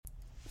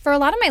For a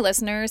lot of my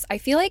listeners, I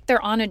feel like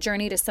they're on a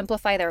journey to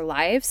simplify their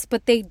lives,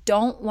 but they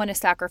don't want to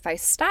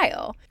sacrifice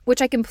style,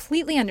 which I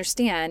completely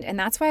understand, and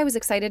that's why I was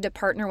excited to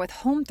partner with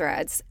Home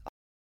Threads.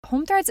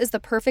 Home Threads is the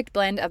perfect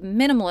blend of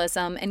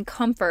minimalism and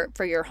comfort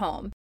for your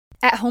home.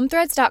 At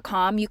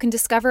homethreads.com, you can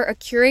discover a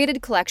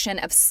curated collection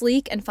of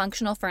sleek and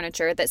functional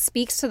furniture that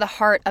speaks to the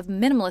heart of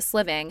minimalist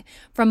living,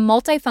 from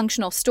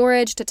multifunctional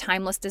storage to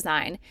timeless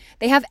design.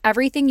 They have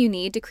everything you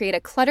need to create a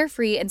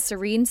clutter-free and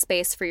serene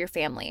space for your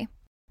family.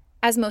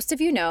 As most of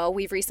you know,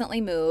 we've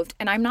recently moved,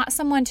 and I'm not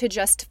someone to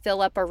just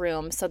fill up a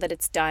room so that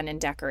it's done and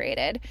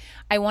decorated.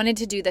 I wanted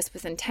to do this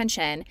with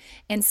intention,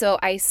 and so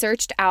I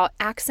searched out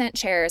accent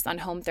chairs on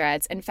Home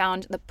Threads and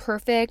found the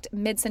perfect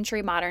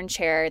mid-century modern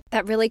chair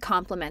that really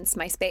complements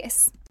my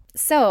space.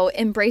 So,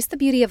 embrace the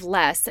beauty of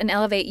less and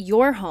elevate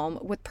your home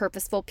with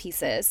purposeful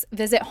pieces.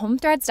 Visit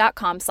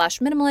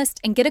homethreads.com/minimalist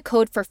and get a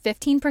code for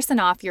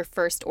 15% off your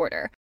first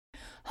order.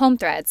 Home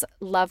Threads,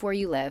 love where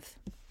you live.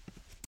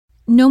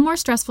 No more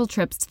stressful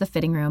trips to the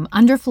fitting room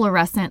under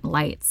fluorescent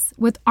lights.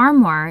 With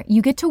Armoire,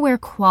 you get to wear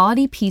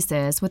quality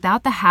pieces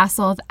without the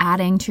hassle of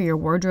adding to your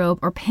wardrobe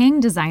or paying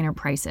designer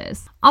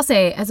prices. I'll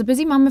say, as a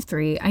busy mom of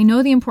 3, I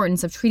know the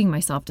importance of treating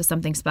myself to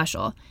something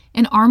special,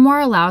 and Armoire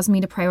allows me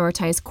to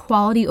prioritize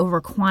quality over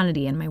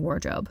quantity in my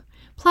wardrobe.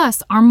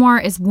 Plus, Armoire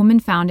is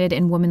woman-founded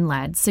and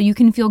woman-led, so you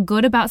can feel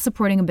good about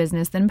supporting a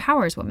business that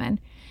empowers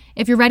women.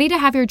 If you're ready to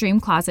have your dream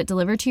closet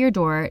delivered to your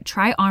door,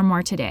 try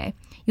Armoire today.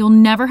 You'll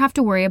never have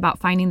to worry about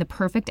finding the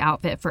perfect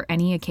outfit for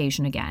any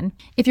occasion again.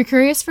 If you're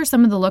curious for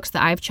some of the looks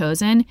that I've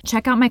chosen,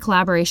 check out my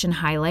collaboration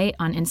highlight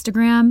on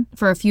Instagram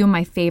for a few of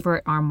my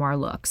favorite Armoire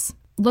looks.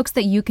 Looks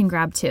that you can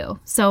grab too.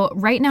 So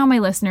right now my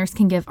listeners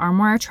can give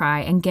Armoire a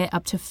try and get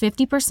up to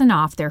 50%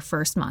 off their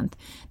first month.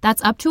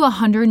 That's up to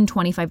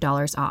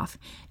 $125 off.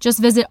 Just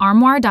visit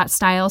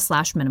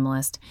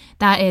armoire.style/minimalist.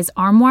 That is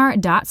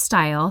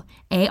armoire.style,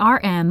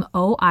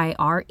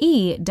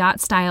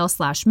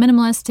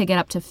 ARMOIRE.style/minimalist to get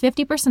up to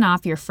 50%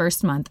 off your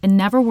first month and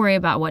never worry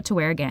about what to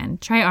wear again.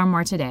 Try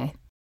Armoire today.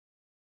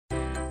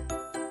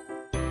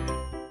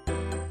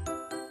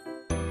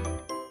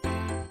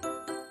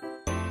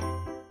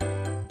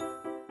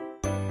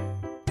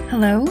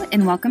 Hello,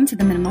 and welcome to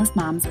the Minimalist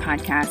Moms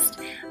podcast.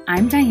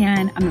 I'm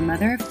Diane. I'm a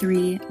mother of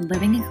 3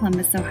 living in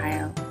Columbus,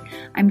 Ohio.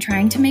 I'm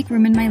trying to make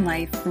room in my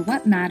life for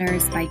what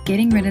matters by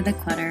getting rid of the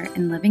clutter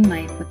and living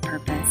life with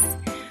purpose.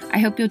 I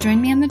hope you'll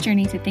join me on the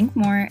journey to think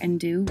more and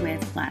do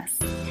with less.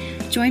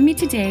 Join me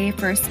today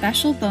for a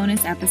special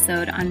bonus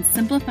episode on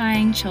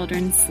simplifying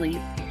children's sleep.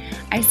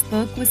 I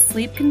spoke with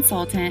sleep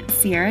consultant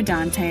Sierra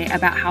Dante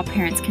about how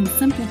parents can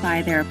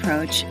simplify their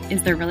approach.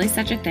 Is there really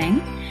such a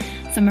thing?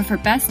 Some of her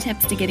best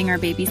tips to getting our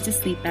babies to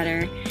sleep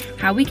better,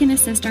 how we can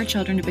assist our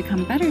children to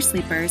become better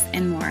sleepers,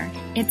 and more.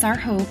 It's our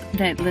hope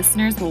that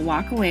listeners will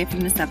walk away from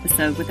this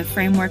episode with a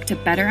framework to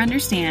better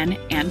understand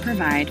and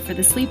provide for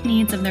the sleep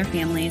needs of their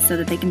families so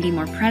that they can be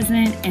more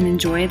present and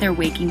enjoy their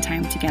waking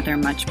time together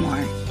much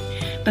more.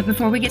 But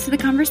before we get to the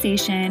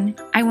conversation,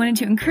 I wanted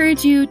to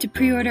encourage you to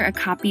pre-order a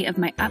copy of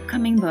my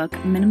upcoming book,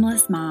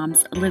 Minimalist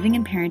Moms, Living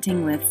and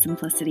Parenting with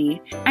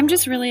Simplicity. I'm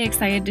just really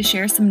excited to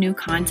share some new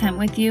content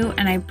with you,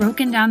 and I've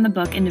broken down the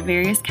book into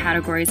various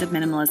categories of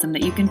minimalism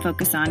that you can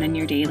focus on in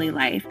your daily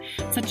life,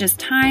 such as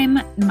time,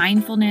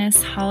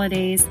 mindfulness,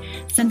 holidays,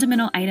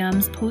 sentimental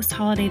items,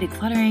 post-holiday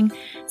decluttering,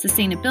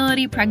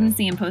 sustainability,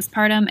 pregnancy and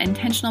postpartum,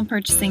 intentional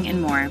purchasing,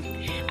 and more.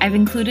 I've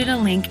included a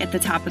link at the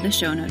top of the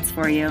show notes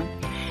for you.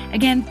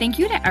 Again, thank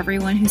you to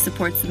everyone who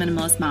supports the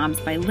Minimalist Moms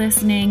by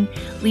listening,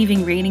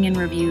 leaving rating and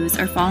reviews,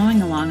 or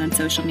following along on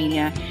social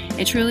media.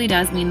 It truly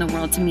does mean the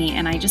world to me,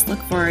 and I just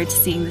look forward to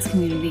seeing this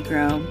community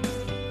grow.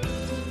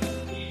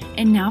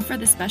 And now for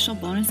the special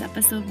bonus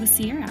episode with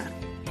Sierra.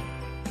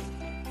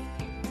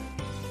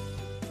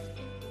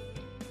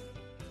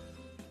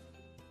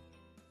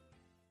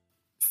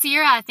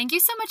 Sierra, thank you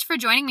so much for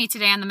joining me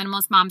today on the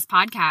Minimalist Moms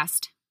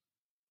podcast.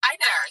 Hi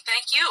there.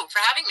 Thank you for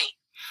having me.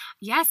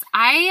 Yes,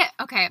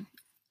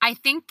 I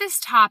think this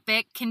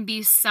topic can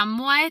be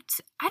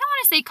somewhat, I don't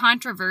want to say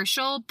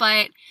controversial,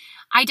 but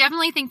I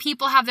definitely think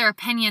people have their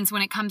opinions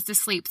when it comes to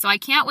sleep. So I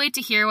can't wait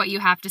to hear what you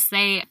have to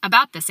say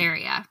about this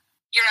area.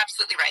 You're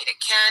absolutely right. It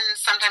can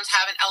sometimes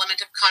have an element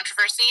of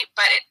controversy,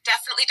 but it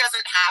definitely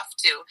doesn't have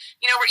to.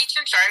 You know, we're each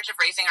in charge of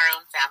raising our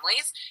own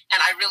families,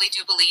 and I really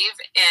do believe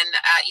in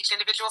each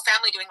individual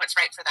family doing what's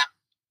right for them.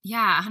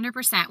 Yeah,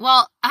 100%.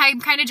 Well,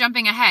 I'm kind of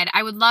jumping ahead.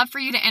 I would love for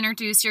you to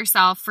introduce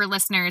yourself for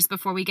listeners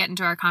before we get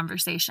into our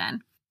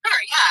conversation.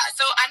 Sure, yeah.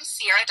 So I'm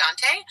Sierra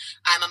Dante.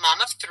 I'm a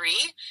mom of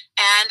 3,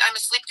 and I'm a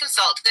sleep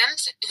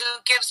consultant who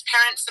gives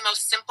parents the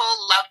most simple,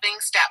 loving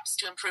steps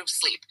to improve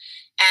sleep.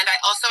 And I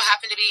also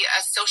happen to be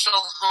a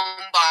social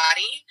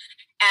homebody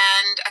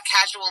and a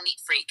casual neat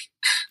freak.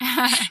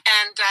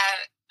 And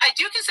I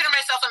do consider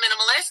myself a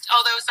minimalist,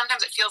 although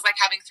sometimes it feels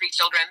like having 3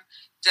 children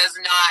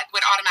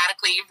would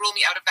automatically rule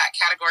me out of that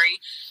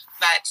category.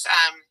 But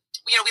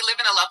we live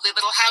in a lovely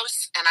little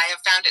house, and I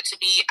have found it to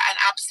be an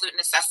absolute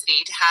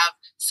necessity to have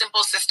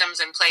simple systems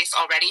in place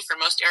already for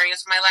most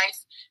areas of my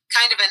life.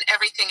 Kind of an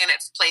everything in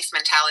its place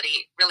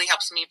mentality really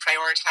helps me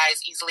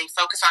prioritize easily,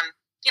 focus on,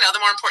 the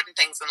more important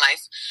things in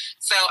life.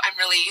 So I'm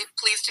really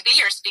pleased to be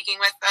here speaking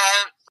with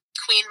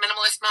Queen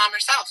Minimalist Mom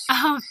herself.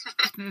 Oh,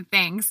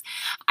 thanks.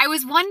 I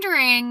was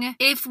wondering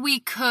if we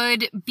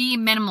could be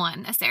minimal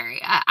in this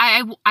area.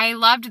 I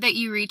loved that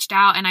you reached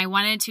out, and I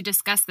wanted to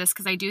discuss this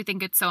because I do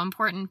think it's so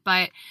important,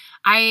 but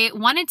I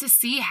wanted to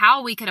see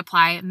how we could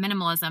apply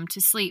minimalism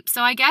to sleep.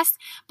 So I guess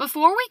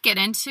before we get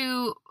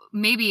into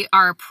maybe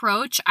our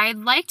approach,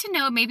 I'd like to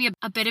know maybe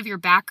a bit of your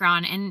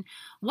background and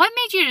what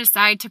made you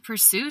decide to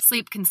pursue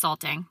sleep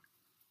consulting?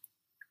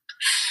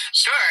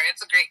 Sure,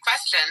 it's a great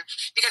question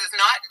because it's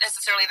not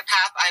necessarily the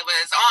path I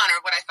was on or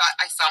what I thought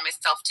I saw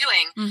myself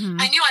doing. Mm-hmm.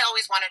 I knew I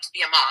always wanted to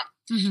be a mom.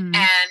 Mm-hmm.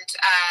 And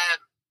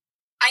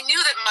I knew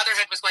that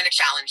motherhood was going to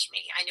challenge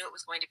me. I knew it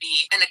was going to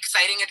be an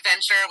exciting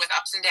adventure with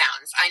ups and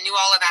downs. I knew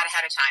all of that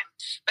ahead of time.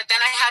 But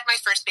then I had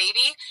my first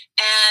baby,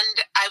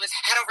 and I was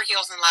head over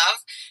heels in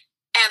love,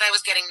 and I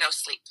was getting no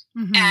sleep.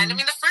 Mm-hmm. And I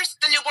mean,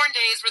 the newborn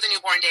days were the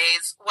newborn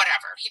days,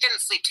 whatever. He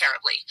didn't sleep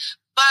terribly.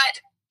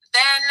 But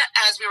then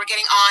as we were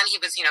getting on,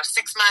 he was, 6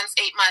 months,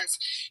 8 months,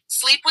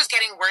 sleep was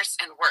getting worse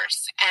and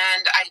worse.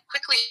 And I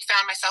quickly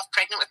found myself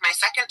pregnant with my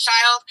second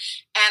child.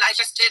 And I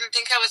just didn't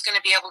think I was going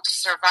to be able to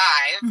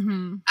survive,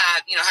 Mm-hmm.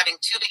 Having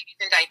 2 babies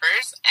in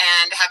diapers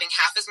and having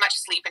half as much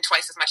sleep and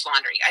twice as much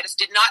laundry. I just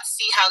did not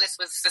see how this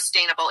was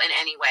sustainable in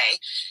any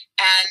way.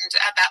 And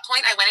at that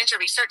point, I went into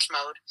research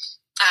mode.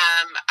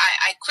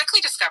 I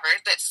quickly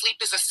discovered that sleep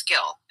is a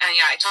skill. And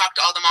I talked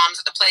to all the moms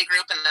at the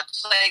playgroup and the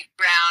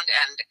playground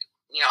and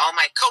all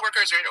my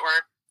coworkers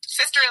or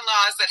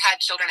sister-in-laws that had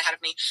children ahead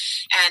of me.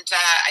 And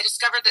I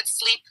discovered that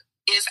sleep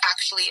is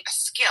actually a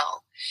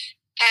skill.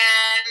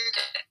 And,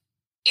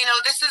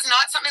 this is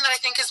not something that I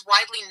think is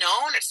widely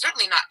known. It's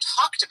certainly not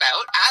talked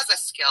about as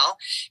a skill.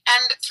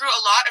 And through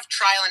a lot of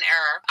trial and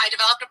error, I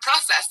developed a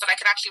process that I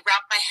could actually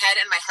wrap my head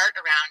and my heart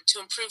around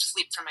to improve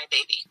sleep for my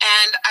baby.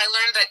 And I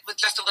learned that with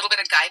just a little bit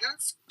of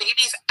guidance,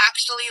 babies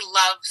actually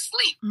love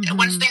sleep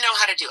once they know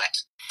how to do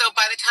it. So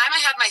by the time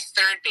I had my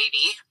third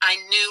baby, I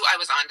knew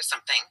I was onto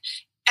something.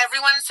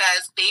 Everyone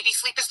says baby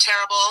sleep is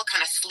terrible,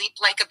 kind of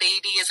sleep like a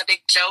baby is a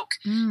big joke,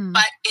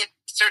 but it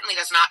certainly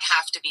does not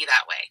have to be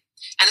that way.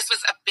 And this was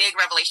a big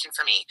revelation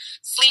for me.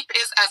 Sleep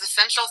is as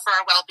essential for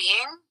our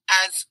well-being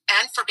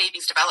and for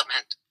baby's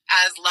development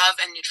as love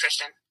and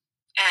nutrition.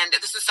 And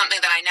this is something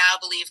that I now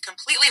believe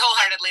completely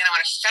wholeheartedly, and I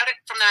want to shout it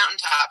from the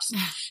mountaintops.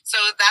 So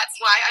that's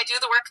why I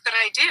do the work that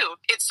I do.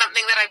 It's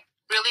something that I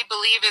really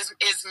believe is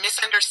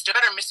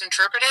misunderstood or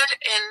misinterpreted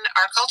in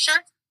our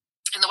culture,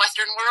 in the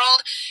Western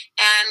world.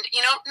 And,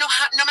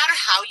 no matter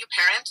how you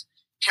parent,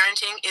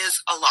 parenting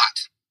is a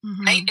lot.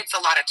 Mm-hmm. Right? It's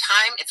a lot of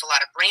time. It's a lot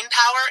of brain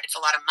power. It's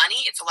a lot of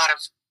money. It's a lot of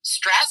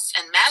stress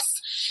and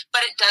mess,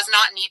 but it does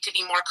not need to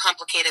be more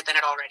complicated than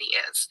it already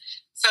is.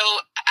 So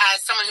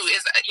as someone who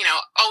is,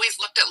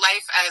 always looked at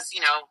life as,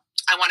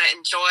 I want to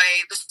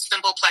enjoy the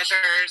simple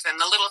pleasures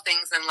and the little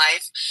things in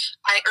life.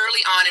 I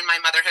early on in my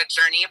motherhood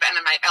journey,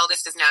 and my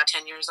eldest is now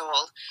 10 years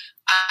old,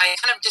 I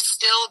kind of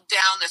distilled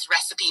down this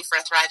recipe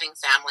for a thriving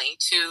family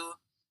to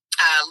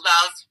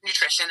love,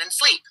 nutrition, and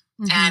sleep.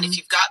 Mm-hmm. And if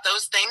you've got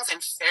those things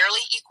in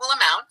fairly equal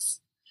amounts,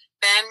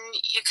 then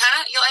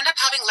you'll end up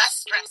having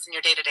less stress in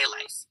your day-to-day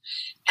life.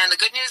 And the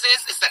good news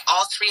is that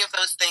all 3 of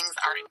those things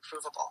are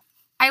improvable.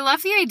 I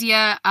love the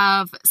idea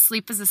of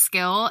sleep as a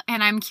skill,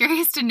 and I'm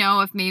curious to know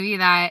if maybe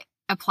that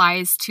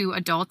applies to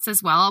adults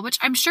as well, which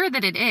I'm sure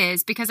that it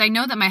is, because I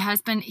know that my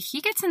husband,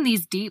 he gets in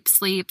these deep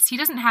sleeps. He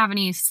doesn't have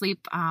any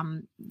sleep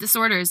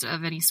disorders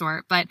of any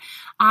sort, but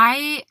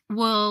I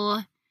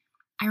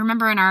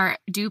remember in our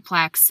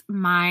duplex,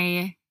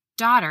 my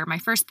daughter, my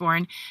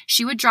firstborn,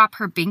 she would drop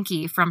her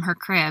binky from her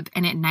crib,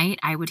 and at night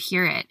I would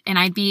hear it, and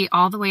I'd be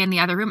all the way in the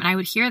other room and I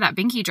would hear that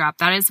binky drop.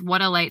 That is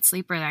what a light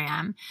sleeper I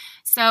am.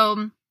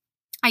 So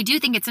I do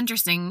think it's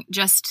interesting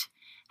just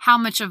how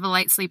much of a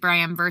light sleeper I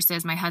am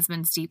versus my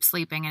husband's deep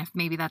sleeping, and if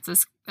maybe that's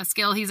a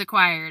skill he's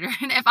acquired, or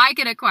if I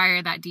could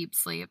acquire that deep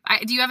sleep.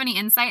 Do you have any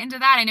insight into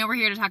that? I know we're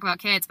here to talk about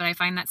kids, but I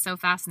find that so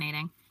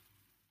fascinating.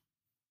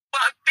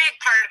 Well, a big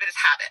part of it is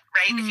habit,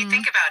 right? Mm-hmm. If you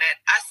think about it,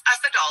 us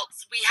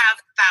adults, we have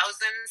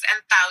thousands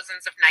and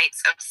thousands of nights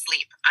of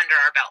sleep under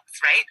our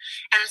belts, right?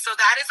 And so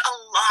that is a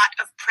lot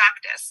of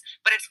practice,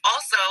 but it's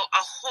also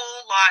a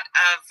whole lot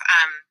of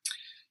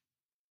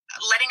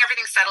letting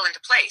everything settle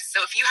into place.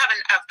 So if you have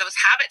those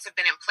habits have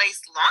been in place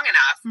long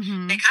enough,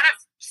 they kind of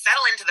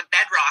settle into the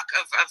bedrock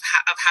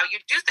of how you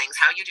do things,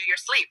 how you do your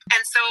sleep.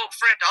 And so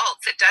for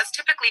adults, it does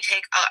typically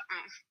take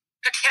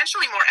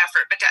potentially more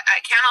effort, but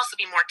it can also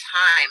be more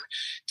time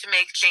to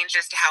make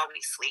changes to how we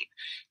sleep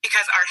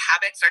because our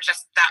habits are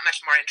just that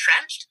much more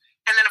entrenched.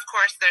 And then, of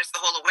course, there's the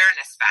whole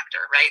awareness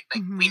factor, right?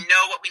 Like we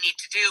know what we need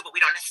to do, but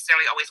we don't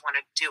necessarily always want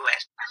to do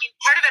it. I mean,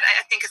 part of it,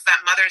 I think, is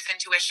that mother's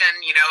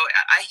intuition. You know,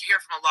 I hear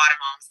from a lot of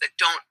moms that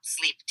don't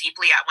sleep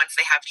deeply at once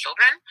they have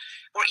children,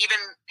 or even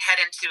head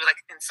into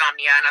like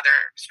insomnia and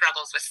other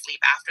struggles with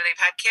sleep after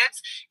they've had kids.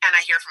 And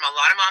I hear from a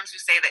lot of moms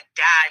who say that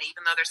dad,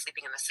 even though they're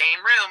sleeping in the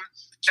same room,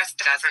 just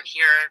doesn't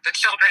hear the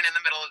children in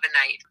the middle of the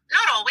night.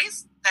 Not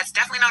always. That's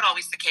definitely not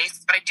always the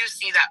case, but I do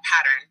see that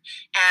pattern.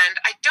 And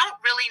I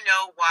don't really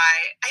know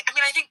why. I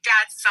mean, I think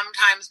dads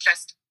sometimes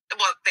just,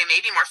 well, they may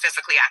be more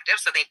physically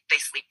active, so they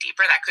sleep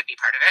deeper. That could be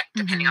part of it,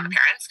 depending on the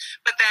parents.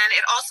 But then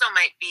it also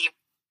might be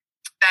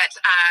that,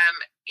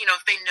 you know,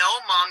 if they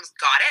know mom's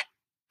got it,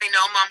 they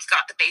know mom's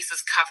got the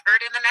bases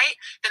covered in the night,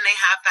 then they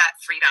have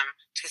that freedom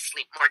to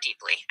sleep more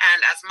deeply.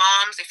 And as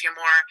moms, if you're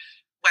more,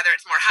 whether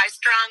it's more high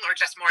strung or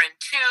just more in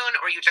tune,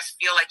 or you just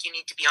feel like you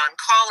need to be on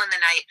call in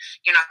the night,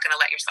 you're not going to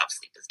let yourself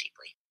sleep as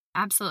deeply.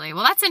 Absolutely.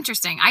 Well, that's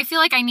interesting. I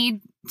feel like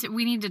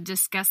we need to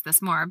discuss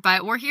this more,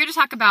 but we're here to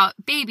talk about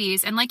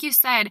babies. And like you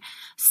said,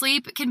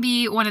 sleep can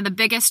be one of the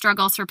biggest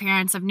struggles for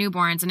parents of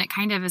newborns, and it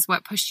kind of is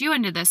what pushed you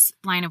into this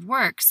line of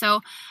work.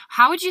 So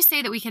how would you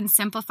say that we can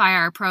simplify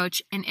our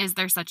approach, and is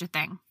there such a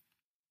thing?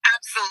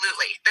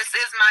 Absolutely. This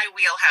is my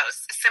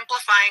wheelhouse,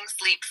 simplifying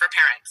sleep for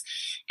parents.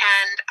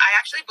 And I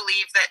actually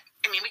believe that,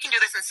 I mean, we can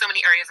do this in so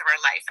many areas of our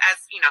life.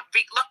 As, you know,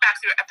 look back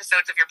through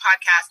episodes of your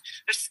podcast,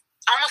 there's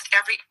almost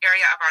every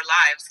area of our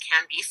lives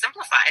can be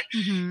simplified,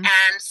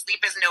 and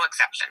sleep is no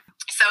exception.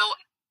 So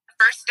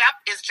first step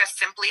is just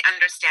simply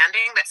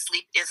understanding that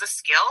sleep is a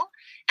skill,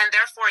 and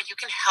therefore you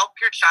can help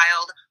your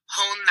child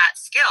hone that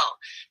skill.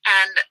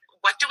 And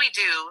what do we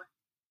do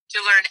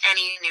to learn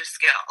any new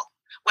skill?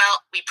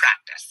 Well, we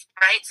practice,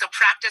 right? So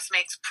practice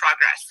makes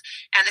progress.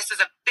 And this is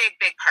a big,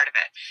 big part of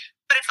it.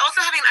 But it's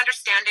also having an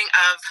understanding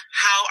of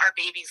how our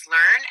babies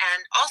learn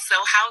and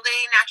also how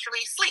they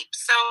naturally sleep.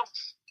 So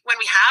when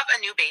we have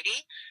a new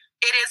baby,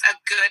 it is a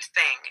good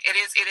thing. It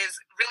is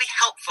really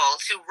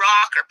helpful to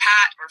rock or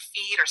pat or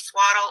feed or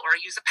swaddle or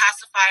use a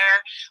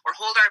pacifier or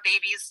hold our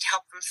babies to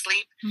help them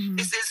sleep.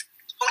 This is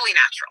totally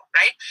natural,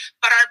 right?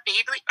 But our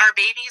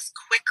babies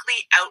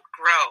quickly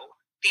outgrow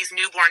these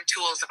newborn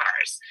tools of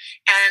ours.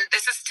 And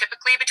this is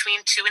typically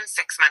between 2 and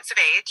 6 months of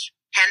age,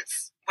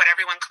 hence what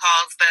everyone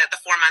calls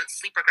the 4-month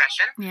sleep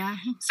regression. Yeah.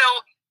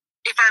 So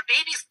if our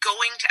baby's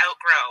going to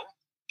outgrow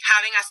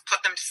having us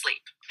put them to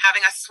sleep,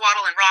 having us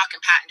swaddle and rock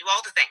and pat and do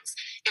all the things,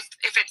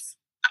 if it's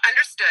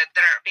understood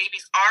that our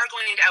babies are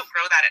going to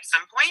outgrow that at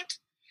some point,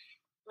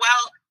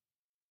 well,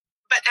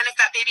 and if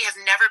that baby has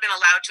never been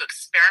allowed to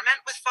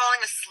experiment with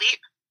falling asleep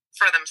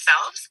for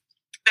themselves,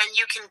 then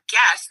you can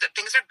guess that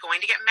things are going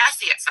to get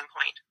messy at some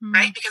point,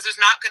 right? Because there's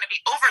not going to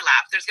be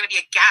overlap. There's going to be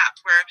a gap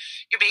where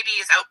your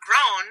baby is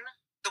outgrown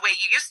the way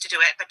you used to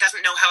do it, but doesn't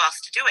know how else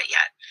to do it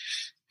yet.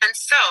 And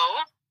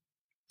so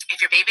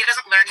if your baby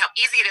doesn't learn how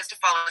easy it is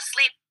to fall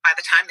asleep by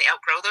the time they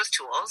outgrow those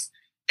tools,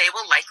 they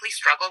will likely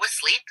struggle with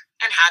sleep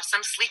and have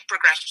some sleep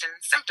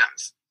regression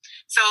symptoms.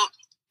 So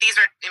these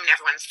are, I mean,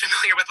 everyone's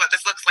familiar with what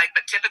this looks like,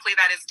 but typically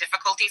that is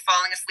difficulty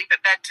falling asleep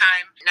at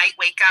bedtime, night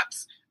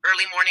wake-ups,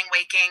 early morning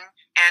waking,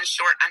 and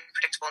short,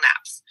 unpredictable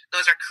naps.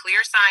 Those are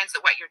clear signs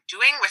that what you're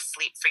doing with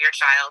sleep for your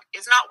child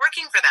is not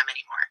working for them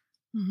anymore.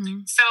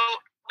 So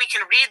we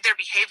can read their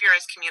behavior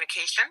as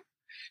communication.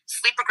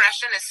 Sleep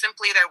regression is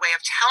simply their way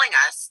of telling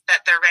us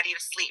that they're ready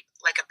to sleep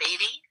like a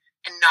baby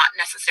and not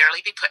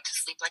necessarily be put to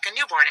sleep like a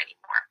newborn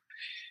anymore.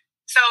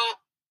 So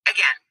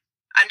again,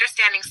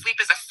 understanding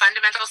sleep is a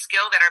fundamental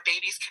skill that our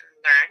babies can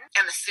learn.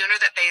 And the sooner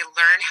that they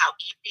learn how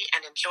easy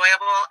and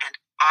enjoyable and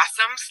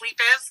awesome sleep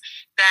is,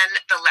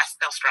 then the less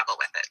they'll struggle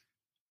with it.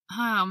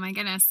 Oh my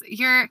goodness.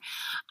 You're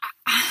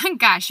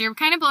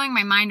kind of blowing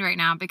my mind right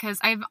now, because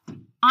I've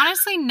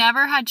honestly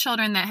never had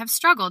children that have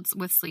struggled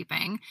with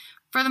sleeping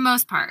for the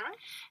most part.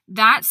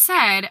 That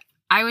said,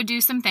 I would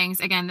do some things.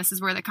 Again, this is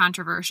where the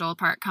controversial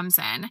part comes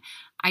in.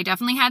 I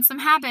definitely had some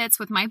habits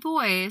with my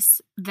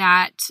boys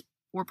that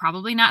were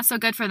probably not so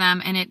good for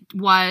them. And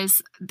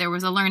there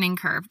was a learning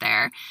curve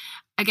there.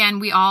 Again,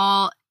 we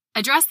all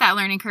address that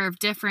learning curve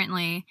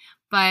differently.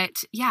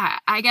 But yeah,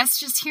 I guess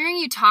just hearing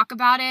you talk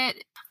about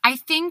it, I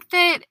think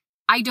that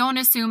I don't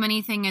assume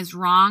anything is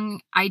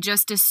wrong. I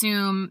just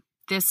assume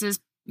this is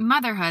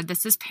motherhood.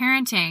 This is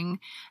parenting.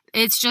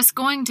 It's just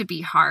going to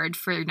be hard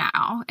for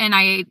now. And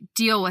I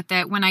deal with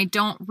it when I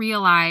don't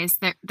realize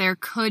that there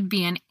could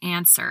be an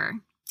answer.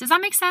 Does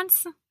that make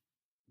sense?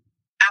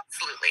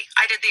 Absolutely.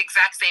 I did the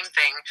exact same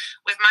thing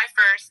with my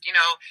first,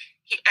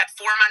 at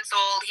 4 months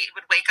old, he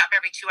would wake up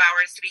every 2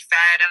 hours to be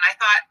fed. And I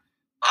thought,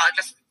 well, I'll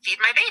just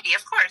feed my baby.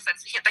 Of course, that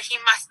he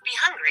must be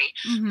hungry.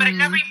 But it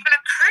never even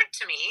occurred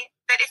to me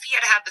that if he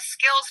had had the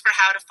skills for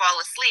how to fall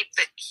asleep,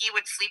 that he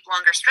would sleep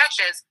longer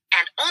stretches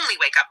and only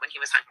wake up when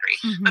he was hungry.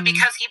 But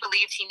because he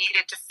believed he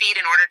needed to feed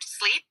in order to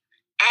sleep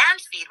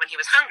and feed when he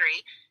was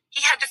hungry,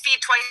 he had to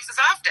feed twice as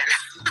often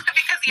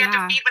because he had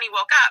to feed when he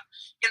woke up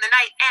in the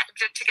night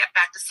to get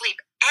back to sleep,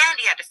 and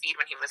he had to feed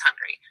when he was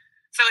hungry.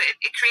 So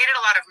it created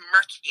a lot of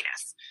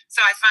murkiness.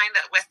 So I find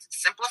that with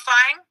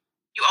simplifying,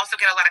 You also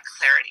get a lot of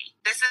clarity.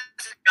 This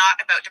is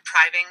not about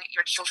depriving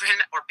your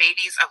children or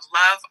babies of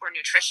love or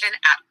nutrition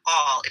at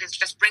all. It is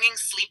just bringing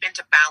sleep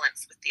into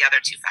balance with the other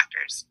two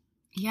factors.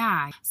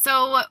 Yeah.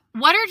 So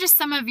what are just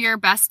some of your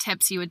best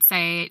tips you would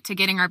say to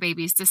getting our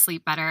babies to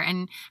sleep better?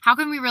 And how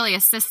can we really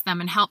assist them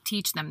and help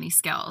teach them these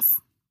skills?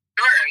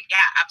 Sure.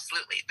 Yeah,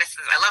 absolutely.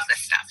 I love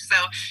this stuff. So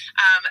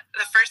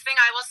the first thing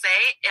I will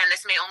say, and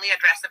this may only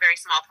address a very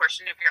small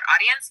portion of your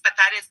audience, but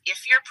that is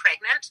if you're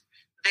pregnant,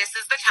 this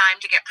is the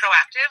time to get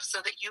proactive so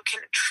that you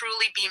can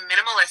truly be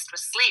minimalist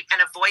with sleep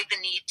and avoid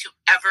the need to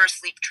ever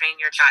sleep train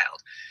your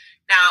child.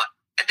 Now,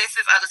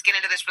 I'll just get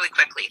into this really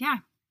quickly.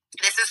 Yeah.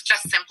 This is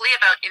just simply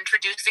about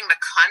introducing the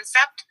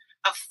concept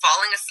of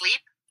falling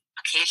asleep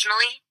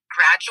occasionally,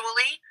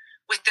 gradually,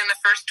 within the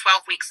first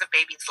 12 weeks of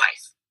baby's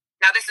life.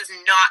 Now, this is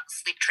not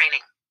sleep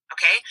training.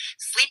 Okay,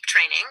 sleep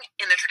training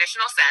in the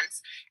traditional sense,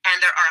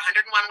 and there are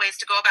 101 ways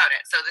to go about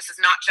it. So this is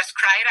not just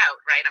cry it out,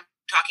 right? I'm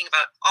talking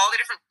about all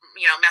the different,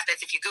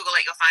 methods. If you Google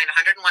it, you'll find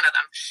 101 of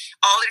them.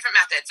 All the different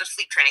methods of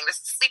sleep training. This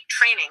sleep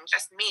training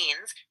just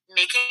means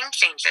making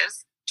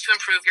changes to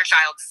improve your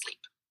child's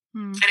sleep.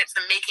 And it's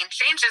the making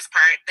changes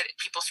part that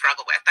people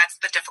struggle with. That's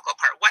the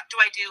difficult part. What do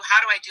I do? How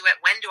do I do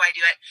it? When do I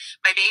do it?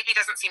 My baby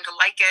doesn't seem to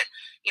like it.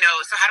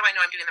 So how do I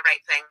know I'm doing the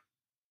right thing?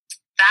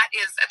 That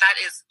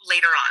is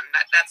later on.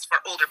 That's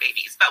for older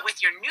babies. But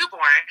with your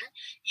newborn,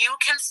 you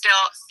can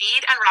still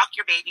feed and rock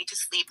your baby to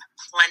sleep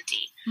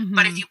plenty. Mm-hmm.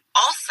 But if you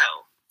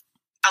also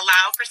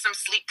allow for some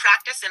sleep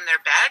practice in their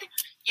bed,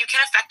 you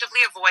can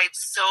effectively avoid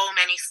so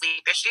many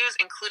sleep issues,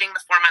 including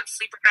the 4-month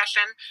sleep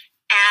regression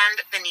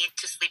and the need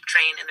to sleep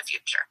train in the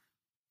future.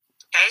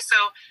 Okay,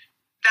 so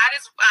that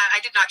is, I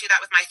did not do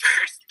that with my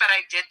first, but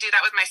I did do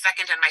that with my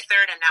second and my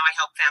third, and now I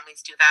help families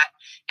do that.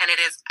 And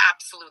it is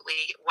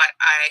absolutely what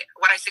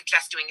I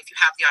suggest doing if you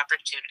have the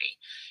opportunity.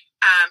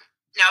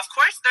 Now, of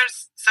course,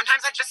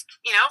 sometimes I just,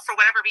 for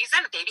whatever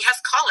reason, a baby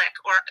has colic,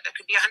 or there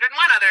could be 101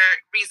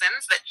 other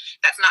reasons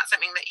that's not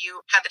something that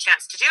you had the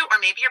chance to do, or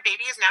maybe your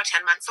baby is now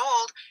 10 months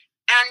old,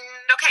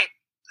 and okay,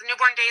 the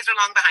newborn days are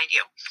long behind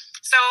you.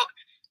 So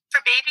for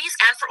babies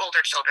and for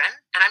older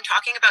children, and I'm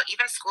talking about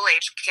even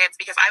school-age kids,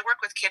 because I work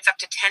with kids up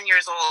to 10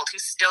 years old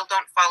who still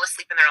don't fall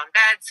asleep in their own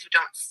beds, who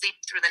don't sleep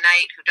through the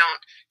night, who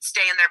don't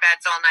stay in their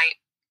beds all night,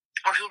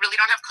 or who really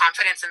don't have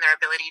confidence in their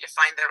ability to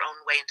find their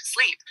own way into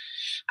sleep.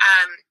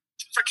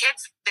 For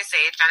kids this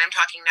age, and I'm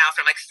talking now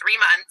from like 3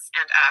 months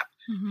and up,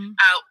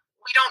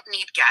 we don't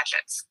need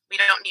gadgets.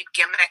 We don't need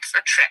gimmicks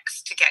or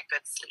tricks to get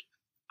good sleep.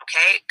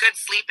 Okay? Good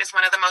sleep is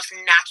one of the most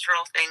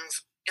natural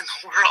things in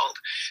the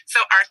world.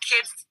 So our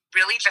kids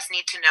really just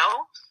need to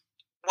know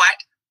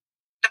what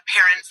the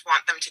parents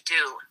want them to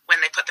do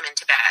when they put them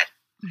into bed.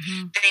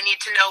 Mm-hmm. They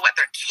need to know what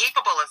they're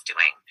capable of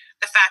doing.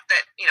 The fact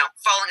that,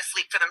 falling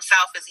asleep for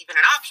themselves is even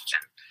an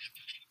option.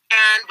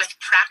 And with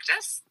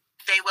practice,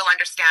 they will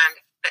understand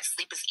that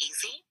sleep is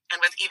easy. And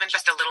with even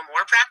just a little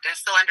more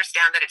practice, they'll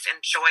understand that it's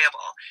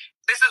enjoyable.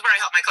 This is where I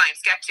help my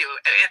clients get to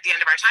at the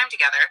end of our time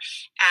together.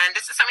 And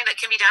this is something that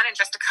can be done in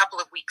just a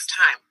couple of weeks'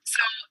 time.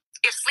 So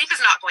if sleep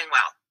is not going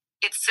well,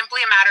 it's simply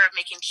a matter of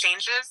making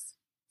changes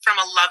from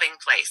a loving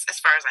place,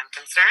 as far as I'm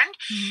concerned.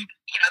 Mm-hmm.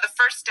 The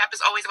first step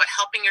is always about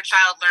helping your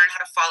child learn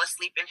how to fall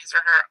asleep in his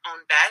or her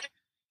own bed.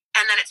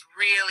 And then it's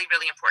really,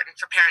 really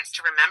important for parents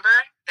to remember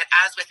that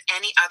as with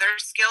any other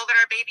skill that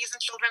our babies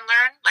and children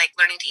learn, like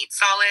learning to eat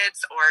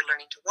solids or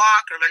learning to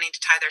walk or learning to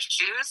tie their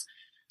shoes,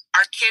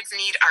 our kids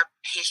need our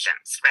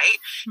patience, right?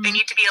 Mm-hmm. They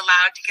need to be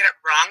allowed to get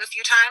it wrong a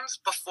few times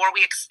before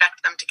we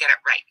expect them to get it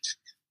right.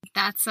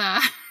 That's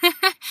I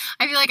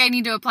feel like I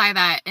need to apply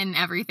that in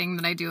everything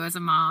that I do as a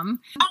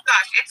mom. Oh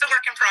gosh, it's a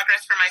work in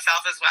progress for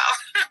myself as well.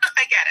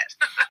 I get it.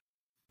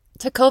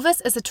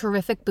 Tecovas is a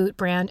terrific boot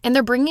brand, and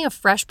they're bringing a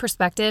fresh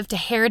perspective to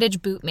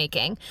heritage boot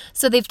making.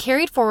 So they've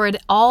carried forward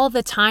all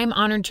the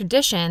time-honored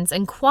traditions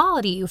and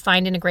quality you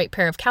find in a great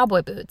pair of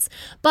cowboy boots,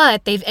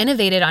 but they've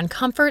innovated on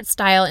comfort,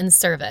 style, and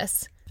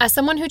service. As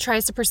someone who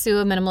tries to pursue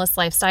a minimalist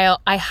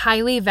lifestyle, I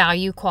highly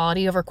value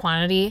quality over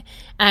quantity,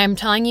 and I'm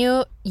telling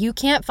you, you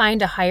can't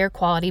find a higher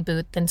quality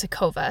boot than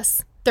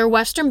Tecovas. Their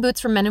Western boots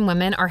for men and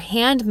women are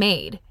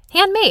handmade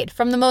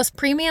from the most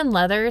premium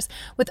leathers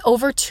with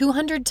over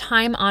 200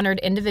 time-honored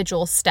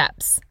individual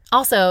steps.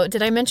 Also,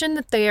 did I mention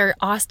that they are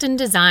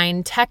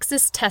Austin-designed,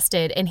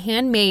 Texas-tested, and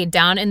handmade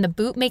down in the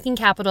boot-making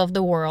capital of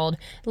the world,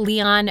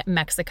 Leon,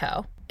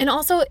 Mexico. And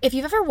also, if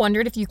you've ever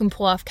wondered if you can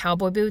pull off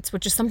cowboy boots,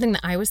 which is something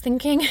that I was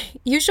thinking,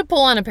 you should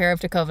pull on a pair of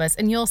Tecovas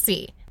and you'll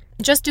see.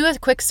 Just do a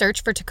quick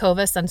search for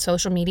Tecovas on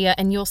social media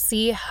and you'll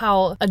see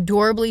how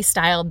adorably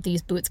styled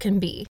these boots can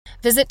be.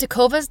 Visit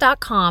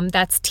tecovas.com,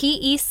 that's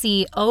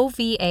TECOVAS.com,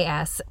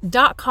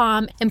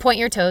 and point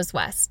your toes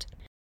west.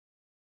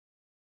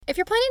 If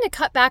you're planning to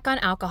cut back on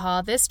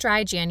alcohol this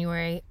dry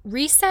January,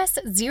 Recess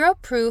Zero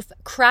Proof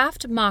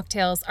Craft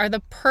Mocktails are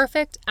the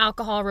perfect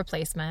alcohol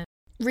replacement.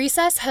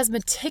 Recess has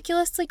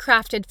meticulously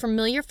crafted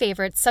familiar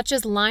favorites such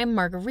as lime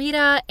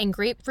margarita and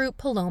grapefruit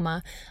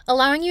paloma,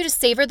 allowing you to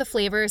savor the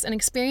flavors and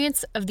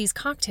experience of these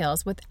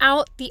cocktails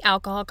without the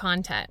alcohol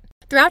content.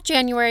 Throughout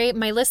January,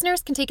 my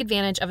listeners can take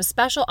advantage of a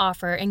special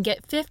offer and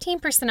get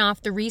 15%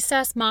 off the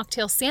Recess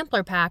Mocktail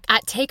Sampler Pack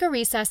at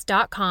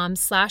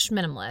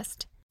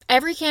takearecess.com/minimalist.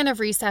 Every can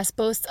of Recess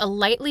boasts a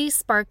lightly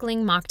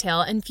sparkling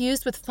mocktail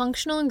infused with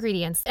functional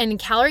ingredients and a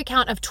calorie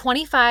count of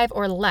 25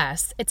 or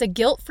less. It's a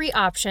guilt-free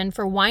option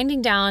for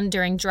winding down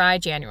during dry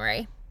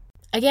January.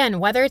 Again,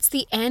 whether it's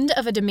the end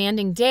of a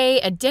demanding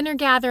day, a dinner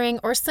gathering,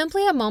 or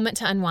simply a moment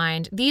to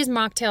unwind, these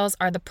mocktails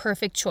are the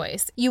perfect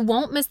choice. You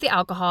won't miss the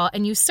alcohol,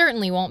 and you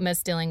certainly won't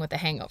miss dealing with a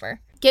hangover.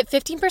 Get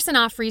 15%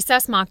 off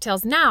Recess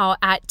mocktails now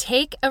at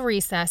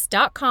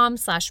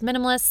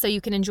takearecess.com/minimalist so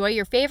you can enjoy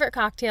your favorite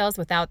cocktails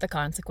without the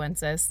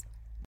consequences.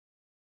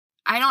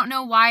 I don't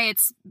know why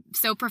it's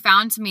so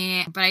profound to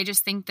me, but I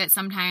just think that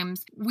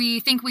sometimes we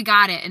think we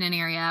got it in an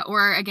area,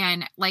 or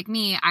again, like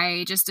me,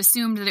 I just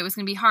assumed that it was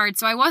going to be hard.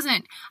 So I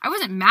wasn't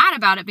mad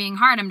about it being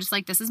hard. I'm just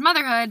like, this is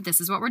motherhood. This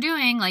is what we're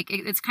doing. Like,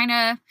 it's kind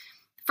of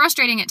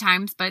frustrating at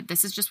times, but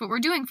this is just what we're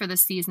doing for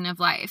this season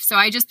of life. So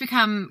I just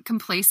become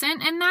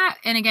complacent in that.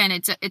 And again,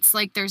 it's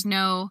like there's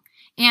no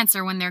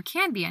answer when there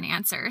can be an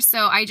answer.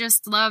 So I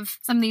just love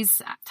some of these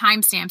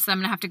timestamps that I'm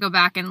going to have to go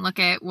back and look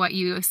at what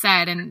you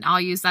said, and I'll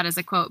use that as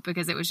a quote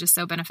because it was just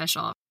so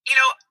beneficial. You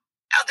know,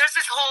 there's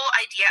this whole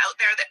idea out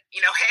there that,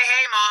 you know,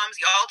 hey, moms,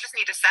 you all just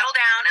need to settle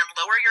down and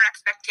lower your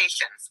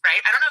expectations,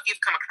 right? I don't know if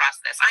you've come across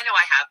this. I know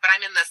I have, but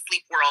I'm in the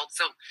sleep world,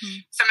 so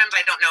sometimes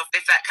I don't know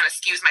if that kind of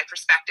skews my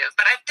perspective.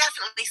 But I've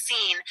definitely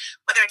seen,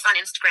 whether it's on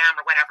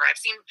Instagram or whatever, I've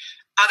seen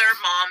other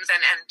moms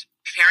and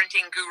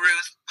parenting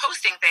gurus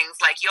posting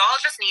things like, you all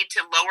just need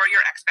to lower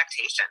your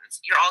expectations.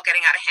 You're all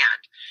getting out of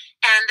hand.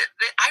 And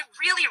I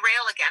really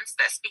rail against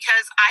this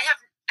because I've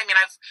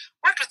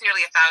worked with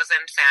nearly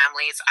 1,000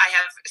 families. I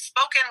have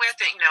spoken with,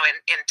 you know,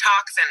 in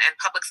talks and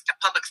public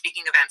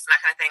speaking events and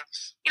that kind of thing.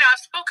 You know, I've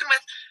spoken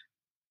with,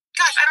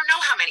 gosh, I don't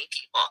know how many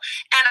people.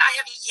 And I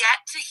have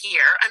yet to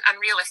hear an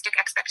unrealistic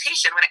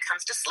expectation when it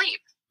comes to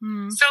sleep.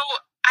 So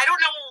I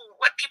don't know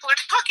what people are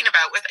talking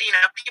about with, you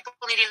know, people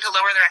needing to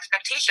lower their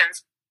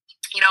expectations.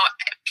 You know,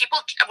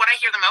 what I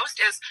hear the most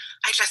is,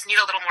 I just need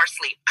a little more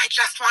sleep. I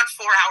just want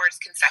 4 hours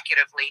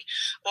consecutively.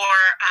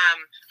 Or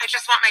I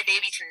just want my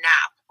baby to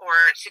nap,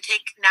 or to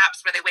take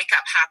naps where they wake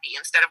up happy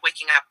instead of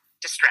waking up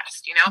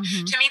distressed. You know,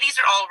 to me, these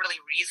are all really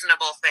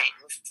reasonable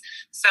things.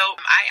 So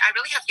I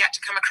really have yet to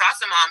come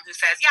across a mom who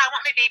says, yeah, I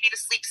want my baby to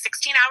sleep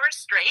 16 hours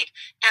straight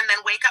and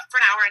then wake up for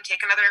an hour and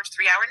take another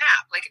 3-hour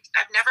nap. Like,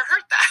 I've never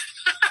heard that.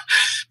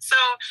 So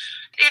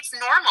it's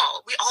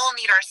normal. We all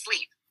need our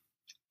sleep.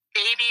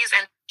 Babies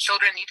and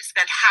children need to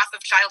spend half of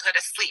childhood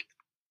asleep.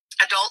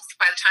 Adults,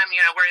 by the time, you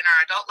know, we're in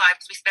our adult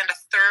lives, we spend a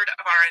third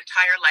of our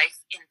entire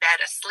life in bed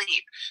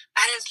asleep.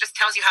 That just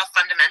tells you how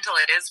fundamental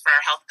it is for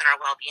our health and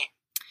our well-being.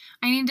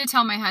 I need to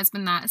tell my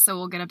husband that so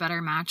we'll get a better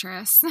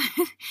mattress.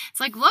 It's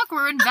like, look,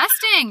 we're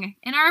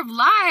investing in our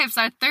lives,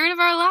 our third of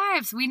our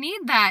lives. We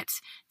need that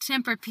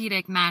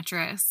Tempur-Pedic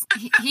mattress.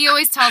 He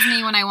always tells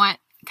me when I want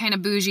kind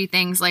of bougie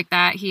things like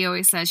that, he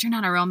always says, you're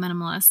not a real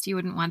minimalist. You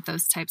wouldn't want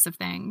those types of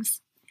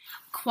things.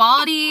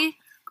 Quality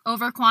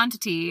over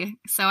quantity.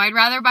 So I'd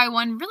rather buy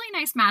one really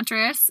nice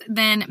mattress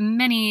than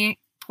many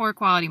poor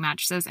quality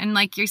mattresses. And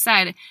like you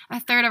said, a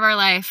third of our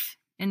life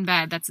in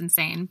bed. That's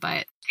insane.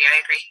 But yeah,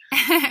 I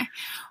agree.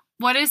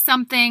 What is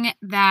something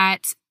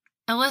that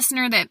a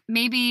listener that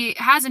maybe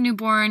has a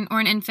newborn or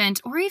an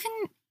infant or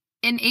even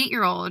an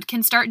 8-year-old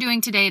can start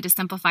doing today to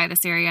simplify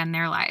this area in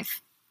their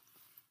life?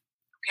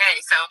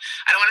 Okay, so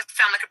I don't want to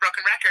sound like a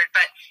broken record,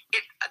 but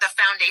the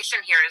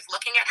foundation here is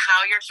looking at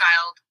how your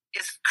child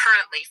is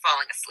currently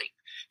falling asleep.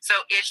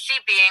 So is she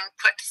being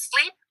put to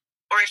sleep,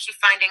 or is she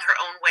finding her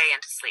own way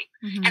into sleep?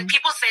 And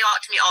people say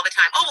to me all the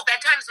time, oh, well,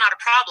 bedtime is not a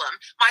problem.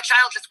 My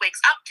child just wakes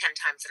up 10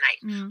 times a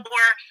night.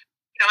 Or,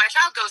 you know, my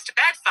child goes to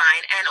bed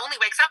fine and only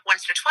wakes up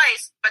once or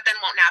twice, but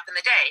then won't nap in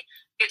the day.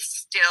 It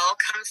still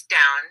comes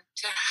down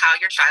to how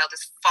your child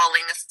is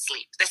falling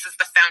asleep. This is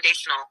the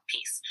foundational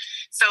piece.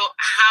 So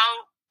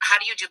how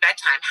do you do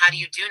bedtime? How do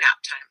you do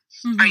nap time?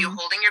 Are you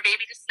holding your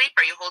baby to sleep?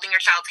 Are you holding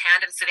your child's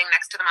hand and sitting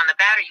next to them on the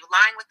bed? Are you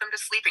lying with them to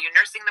sleep? Are you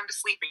nursing them to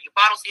sleep? Are you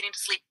bottle feeding to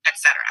sleep,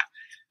 etc.?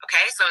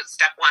 Okay, so it's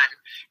step one.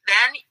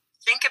 Then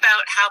think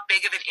about how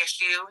big of an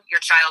issue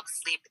your child's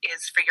sleep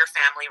is for your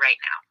family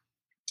right now.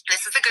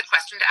 This is a good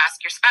question to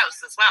ask your spouse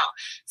as well.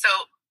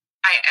 So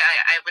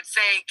I would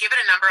say give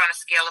it a number on a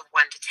scale of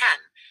 1 to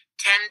 10.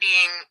 10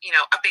 being, you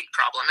know, a big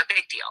problem, a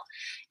big deal.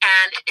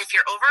 And if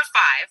you're over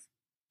 5,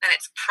 then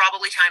it's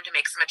probably time to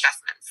make some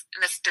adjustments.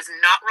 And this does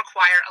not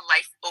require a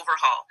life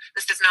overhaul.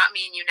 This does not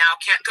mean you now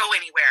can't go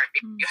anywhere.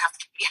 You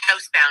have to be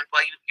housebound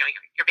while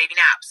your baby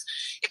naps.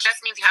 It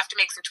just means you have to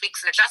make some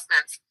tweaks and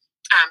adjustments.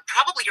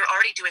 Probably you're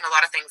already doing a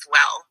lot of things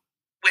well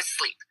with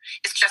sleep.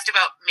 It's just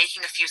about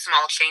making a few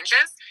small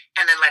changes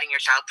and then letting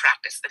your child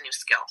practice the new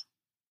skill.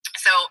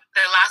 So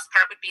the last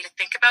part would be to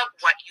think about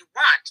what you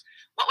want.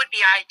 What would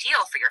be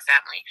ideal for your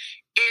family?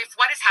 If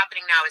what is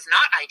happening now is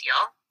not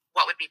ideal,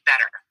 what would be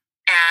better?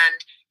 And,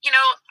 you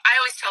know, I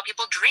always tell tell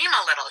people dream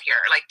a little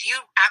here. Like, do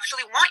you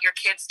actually want your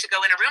kids to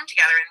go in a room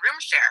together and room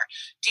share?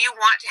 Do you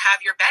want to have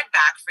your bed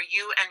back for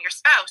you and your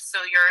spouse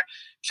so your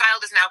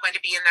child is now going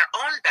to be in their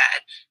own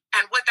bed?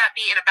 And would that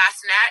be in a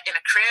bassinet, in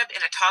a crib,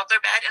 in a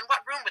toddler bed? And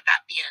what room would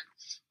that be in?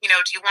 You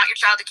know, do you want your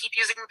child to keep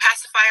using the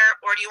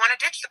pacifier, or do you want to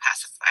ditch the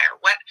pacifier?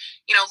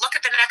 Look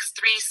at the next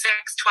 3,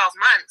 6, 12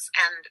 months,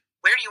 and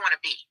where do you want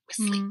to be with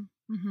sleep?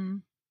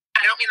 Mm-hmm.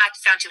 I don't mean that to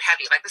sound too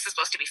heavy. Like, this is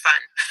supposed to be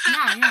fun.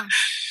 Yeah.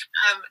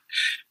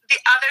 The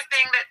other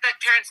thing that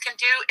parents can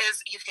do is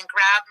you can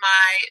grab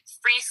my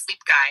free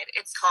sleep guide.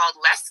 It's called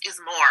Less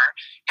is More,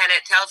 and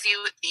it tells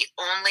you the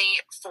only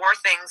 4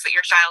 things that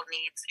your child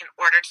needs in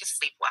order to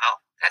sleep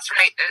well. That's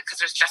right, because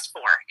there's just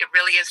 4. It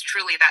really is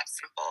truly that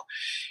simple.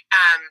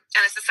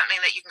 And this is something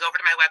that you can go over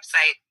to my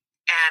website,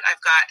 and I've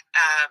got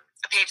a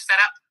page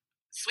set up,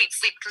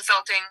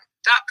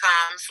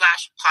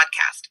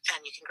 sweetsleepconsulting.com/podcast,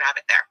 and you can grab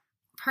it there.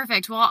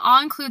 Perfect. Well,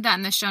 I'll include that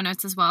in the show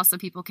notes as well so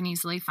people can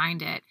easily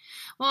find it.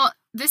 Well,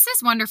 this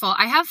is wonderful.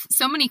 I have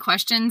so many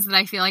questions that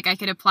I feel like I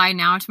could apply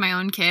now to my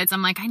own kids.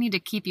 I'm like, I need to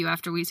keep you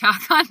after we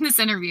talk on this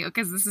interview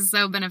because this is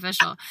so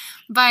beneficial.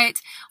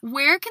 But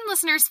where can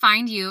listeners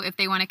find you if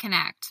they want to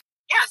connect?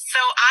 Yeah, so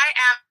I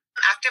am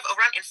active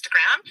over on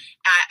Instagram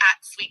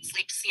at Sweet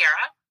Sleep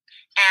Sierra.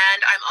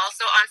 And I'm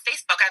also on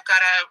Facebook. I've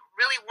got a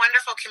really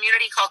wonderful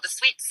community called the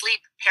Sweet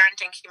Sleep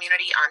Parenting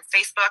Community on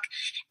Facebook.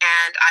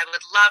 And I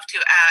would love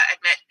to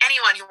admit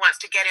anyone who wants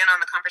to get in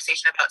on the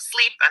conversation about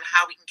sleep and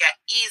how we can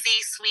get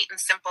easy, sweet, and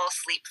simple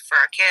sleep for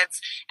our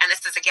kids. And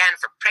this is, again,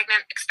 for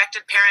pregnant,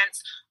 expectant parents,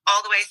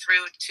 all the way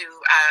through to,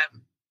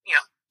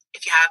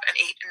 if you have an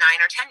 8, 9,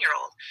 or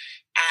 10-year-old.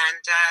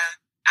 And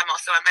I'm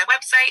also on my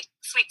website,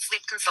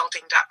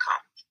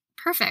 sweetsleepconsulting.com.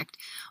 Perfect.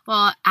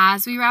 Well,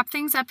 as we wrap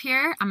things up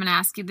here, I'm going to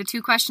ask you the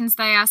 2 questions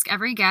that I ask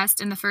every guest.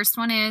 And the first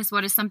one is,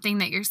 what is something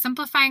that you're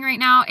simplifying right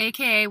now?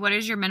 AKA, what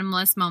is your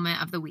minimalist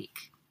moment of the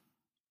week?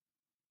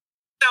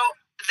 So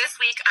this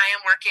week I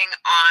am working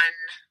on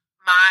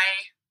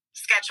my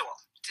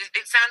schedule.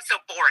 It sounds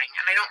so boring,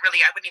 and I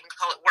wouldn't even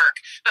call it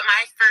work. But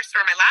my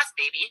last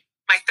baby,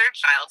 my 3rd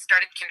child,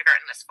 started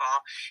kindergarten this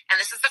fall. And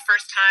this is the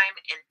first time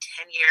in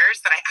 10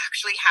 years that I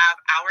actually have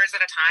hours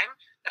at a time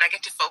that I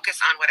get to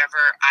focus on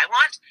whatever I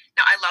want.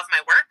 Now, I love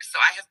my work, so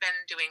I have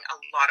been doing a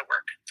lot of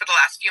work for the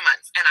last few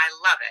months, and I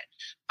love it.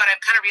 But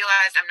I've kind of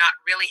realized I'm not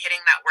really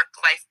hitting that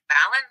work-life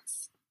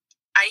balance.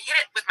 I hit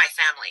it with my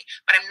family,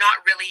 but I'm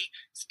not really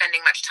spending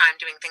much time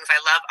doing things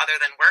I love other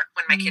than work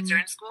when my kids are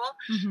in school.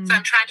 Mm-hmm. So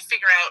I'm trying to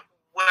figure out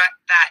what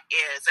that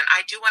is. And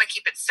I do want to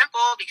keep it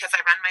simple because I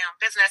run my own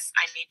business.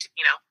 I need to,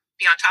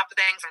 be on top of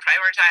things and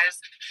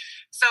prioritize.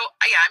 So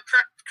yeah, I'm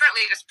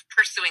currently just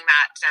pursuing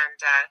that. And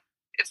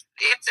it's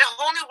a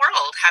whole new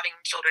world having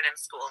children in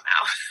school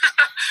now.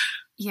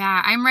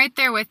 Yeah, I'm right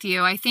there with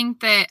you. I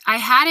think that I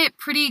had it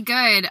pretty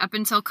good up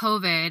until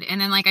COVID. And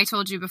then, like I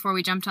told you before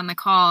we jumped on the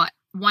call,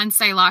 once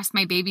I lost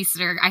my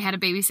babysitter, I had a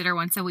babysitter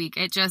once a week.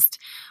 It just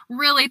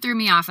really threw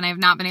me off, and I have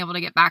not been able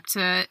to get back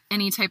to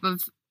any type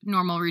of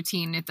normal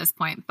routine at this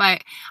point.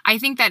 But I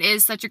think that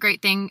is such a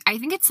great thing. I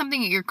think it's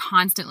something that you're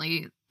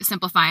constantly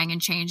simplifying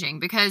and changing,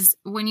 because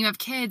when you have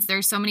kids,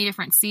 there's so many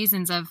different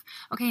seasons of,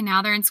 okay,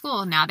 now they're in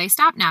school, now they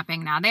stop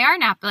napping, now they are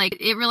napping. Like,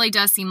 it really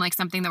does seem like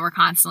something that we're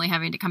constantly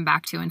having to come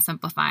back to and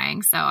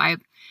simplifying. So I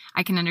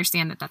can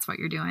understand that that's what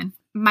you're doing.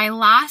 My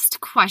last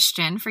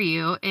question for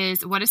you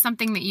is, what is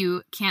something that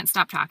you can't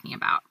stop talking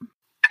about?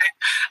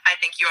 I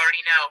think you already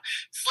know.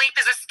 Sleep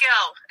is a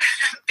skill.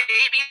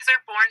 Babies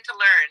are born to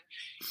learn.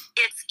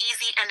 It's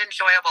easy and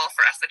enjoyable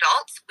for us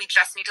adults. We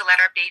just need to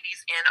let our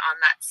babies in on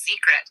that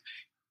secret.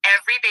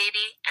 Every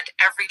baby and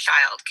every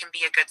child can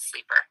be a good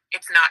sleeper.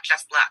 It's not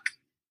just luck.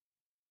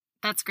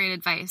 That's great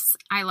advice.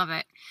 I love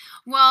it.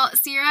 Well,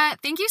 Sierra,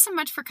 thank you so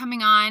much for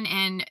coming on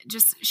and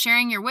just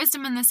sharing your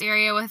wisdom in this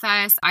area with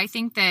us. I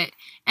think that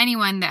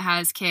anyone that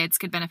has kids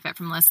could benefit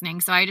from listening.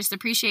 So I just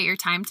appreciate your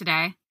time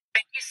today.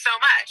 Thank you so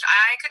much.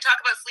 I could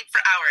talk about sleep for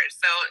hours.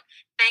 So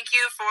thank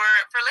you for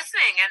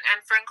listening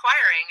and for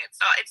inquiring. It's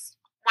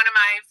one of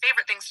my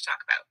favorite things to talk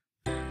about.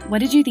 What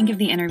did you think of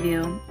the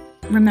interview?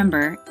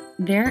 Remember,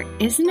 there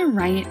isn't a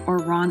right or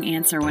wrong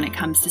answer when it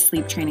comes to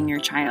sleep training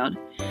your child.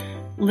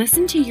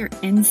 Listen to your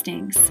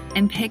instincts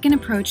and pick an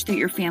approach that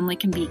your family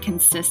can be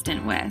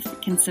consistent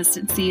with.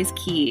 Consistency is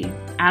key,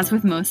 as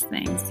with most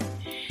things.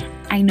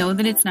 I know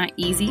that it's not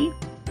easy.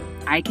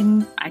 I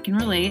can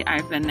relate.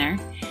 I've been there.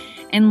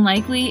 And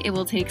likely it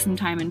will take some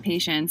time and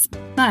patience,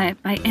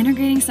 but by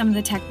integrating some of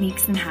the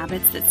techniques and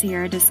habits that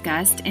Sierra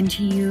discussed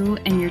into you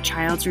and your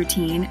child's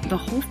routine, the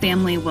whole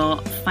family will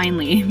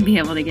finally be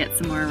able to get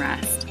some more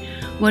rest.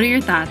 What are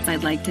your thoughts?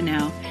 I'd like to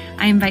know.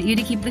 I invite you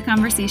to keep the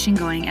conversation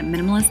going at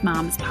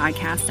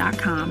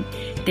minimalistmomspodcast.com.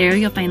 There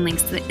you'll find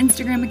links to the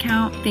Instagram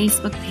account,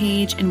 Facebook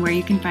page, and where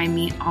you can find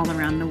me all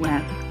around the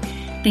web.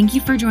 Thank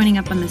you for joining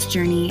up on this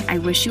journey. I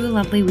wish you a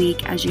lovely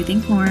week as you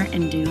think more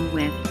and do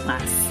with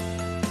less.